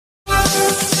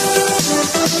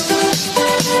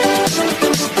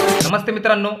नमस्ते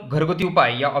मित्रांनो, घरगुती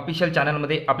उपाय या ऑफिशियल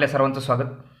चॅनलमध्ये आपल्या सर्वांचं स्वागत।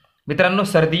 मित्रांनो,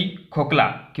 सर्दी, खोकला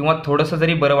किंवा थोडंसं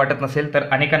जरी बरं वाटत नसेल तर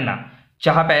अनेकांना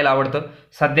चहा प्यायला आवडतं।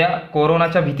 सध्या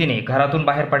कोरोनाच्या भीतीने घरातून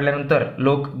बाहेर पडल्यानंतर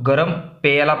लोक गरम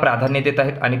पेयाला प्राधान्य देत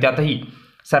आहेत आणि त्यातही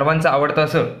सर्वांचं आवडतं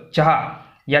असं चहा,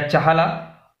 या चहाला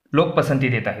लोक पसंती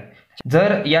देत आहेत।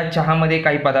 जर या चहामध्ये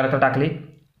काही पदार्थ टाकले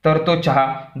तर तो चहा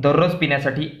दररोज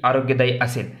पिण्यासाठी आरोग्यदायी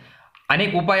असेल।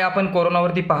 अनेक उपाय आपण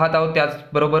कोरोनावरती पाहत आहोत,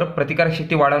 त्याचबरोबर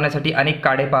प्रतिकारशक्ती वाढवण्यासाठी अनेक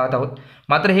काढे पाहत आहोत।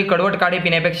 मात्र हे कडवट काढे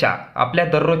पिण्यापेक्षा आपल्या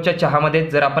दररोजच्या चहामध्ये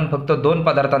जर आपण फक्त 2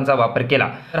 पदार्थांचा वापर केला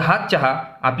तर हाच चहा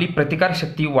आपली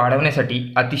प्रतिकारशक्ती वाढवण्यासाठी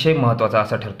अतिशय महत्त्वाचा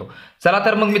असा ठरतो। चला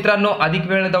तर मग मित्रांनो, अधिक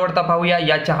वेळ न दवडता पाहूया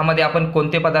या चहामध्ये आपण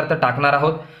कोणते पदार्थ टाकणार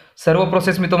आहोत। सर्व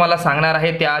प्रोसेस मी तुम्हाला सांगणार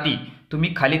आहे, त्याआधी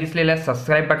तुम्ही खाली दिसलेल्या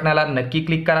सबस्क्राइब बटनाला नक्की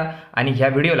क्लिक करा आणि ह्या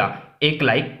व्हिडिओला एक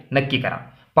लाईक नक्की करा।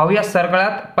 पाहूया,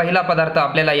 सगळ्यात पहिला पदार्थ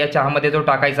आपल्याला या चहामध्ये जो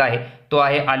टाकायचा आहे तो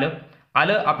आहे आलं।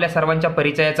 आलं आपल्या सर्वांच्या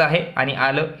परिचयाचं आहे आणि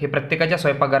आलं हे प्रत्येकाच्या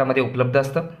स्वयंपाकघरामध्ये उपलब्ध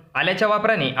असतं। आल्याच्या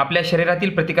वापराने आपल्या शरीरातील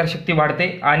प्रतिकारशक्ती वाढते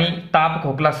आणि ताप,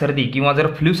 खोकला, सर्दी किंवा जर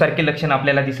फ्लू सारखे लक्षण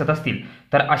आपल्याला दिसत असतील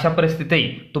तर अशा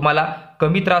परिस्थितीतही तुम्हाला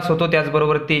कमी त्रास होतो।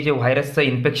 त्याचबरोबर ते जे व्हायरसचं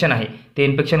इन्फेक्शन आहे ते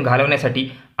इन्फेक्शन घालवण्यासाठी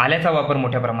आल्याचा वापर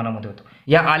मोठ्या प्रमाणामध्ये होतो।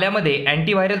 या आल्यामध्ये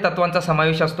अँटीव्हायरल तत्वांचा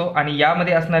समावेश असतो आणि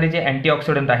यामध्ये असणारे जे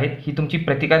अँटीऑक्सिडंट आहेत ही तुमची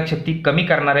प्रतिकारशक्ती कमी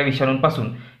करणाऱ्या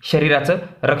विषाणूंपासून शरीराचं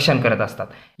रक्षण करत असतात।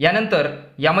 यानंतर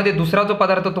यामध्ये दुसरा जो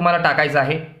पदार्थ तुम्हाला टाकायचा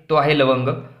आहे तो आहे लवंग।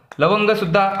 लवंग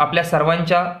सुद्धा आपल्या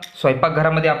सर्वांच्या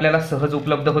स्वयंपाकघरामध्ये आपल्याला सहज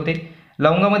उपलब्ध होते।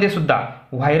 लवंगामध्ये सुद्धा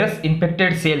व्हायरस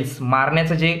इन्फेक्टेड सेल्स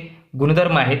मारण्याचे जे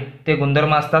गुणधर्म आहेत ते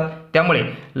गुणधर्म असतात, त्यामुळे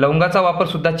लवंगाचा वापर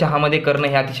सुद्धा चहामध्ये करणं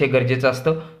हे अतिशय गरजेचं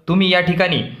असतं। तुम्ही या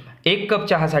ठिकाणी 1 कप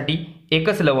चहासाठी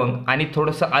 1च लवंग आणि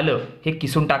थोडंसं आलं हे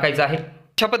किसून टाकायचं आहे।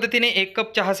 अशा पद्धतीने 1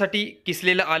 कप चहासाठी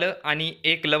किसलेलं आलं आणि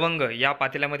 1 लवंग या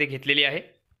पातेल्यामध्ये घेतलेली आहे।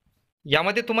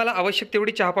 यामध्ये तुम्हाला आवश्यक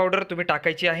तेवढी चहा पावडर तुम्ही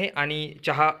टाकायची आहे आणि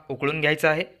चहा उकळून घ्यायचा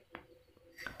आहे।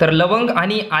 तर लवंग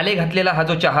आणि आले घातलेला हा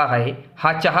जो चहा आहे,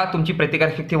 हा चहा तुमची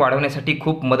प्रतिकारशक्ती वाढवण्यासाठी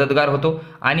खूप मदतगार होतो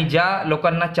आणि ज्या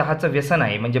लोकांना चहाचं व्यसन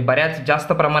आहे, म्हणजे बऱ्याच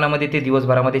जास्त प्रमाणामध्ये ते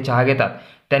दिवसभरामध्ये चहा घेतात,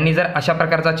 त्यांनी जर अशा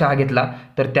प्रकारचा चहा घेतला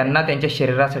तर त्यांना त्यांच्या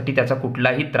शरीरासाठी त्याचा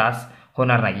कुठलाही त्रास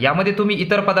होणार नाही। यामध्ये तुम्ही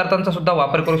इतर पदार्थांचा सुद्धा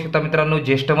वापर करू शकता मित्रांनो,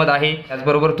 ज्येष्ठमध आहे,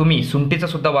 त्याचबरोबर तुम्ही सुंठीचा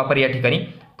सुद्धा वापर या ठिकाणी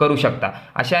करू शकता।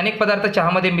 असे अनेक पदार्थ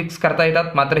चहामध्ये मिक्स करता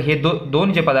येतात। मात्र हे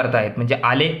दोन जे पदार्थ आहेत म्हणजे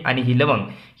आले आणि ही लवंग,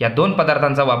 या 2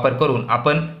 पदार्थांचा वापर करून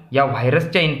आपण या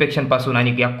व्हायरसच्या इन्फेक्शनपासून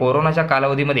आणि या कोरोनाच्या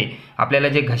कालावधीमध्ये आपल्याला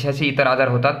जे घशाचे इतर आजार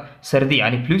होतात, सर्दी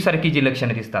आणि फ्लू सारखी जी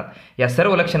लक्षणं दिसतात, या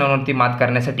सर्व लक्षणांवरती मात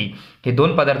करण्यासाठी हे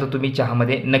 2 पदार्थ तुम्ही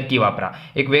चहामध्ये नक्की वापरा।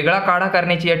 एक वेगळा काढा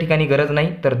करण्याची या ठिकाणी गरज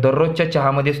नाही, तर दररोजच्या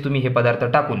चहामध्येच तुम्ही हे पदार्थ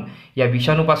टाकून या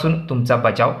विषाणूपासून तुमचा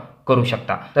बचाव करू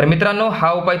शकता। तर मित्रांनो,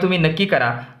 हा उपाय तुम्ही नक्की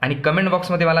करा आणि कमेंट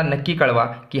बॉक्समध्ये मला नक्की कळवा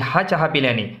की हा चहा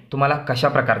पिल्याने तुम्हाला कशा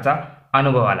प्रकारचा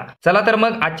अनुभव आला। चला तर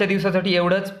मग आजच्या दिवसासाठी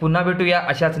एवढंच। पुन्हा भेटूया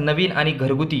अशाच नवीन आणि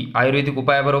घरगुती आयुर्वेदिक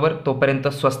उपायाबरोबर। तोपर्यंत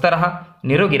स्वस्थ रहा,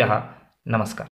 निरोगी रहा। नमस्कार।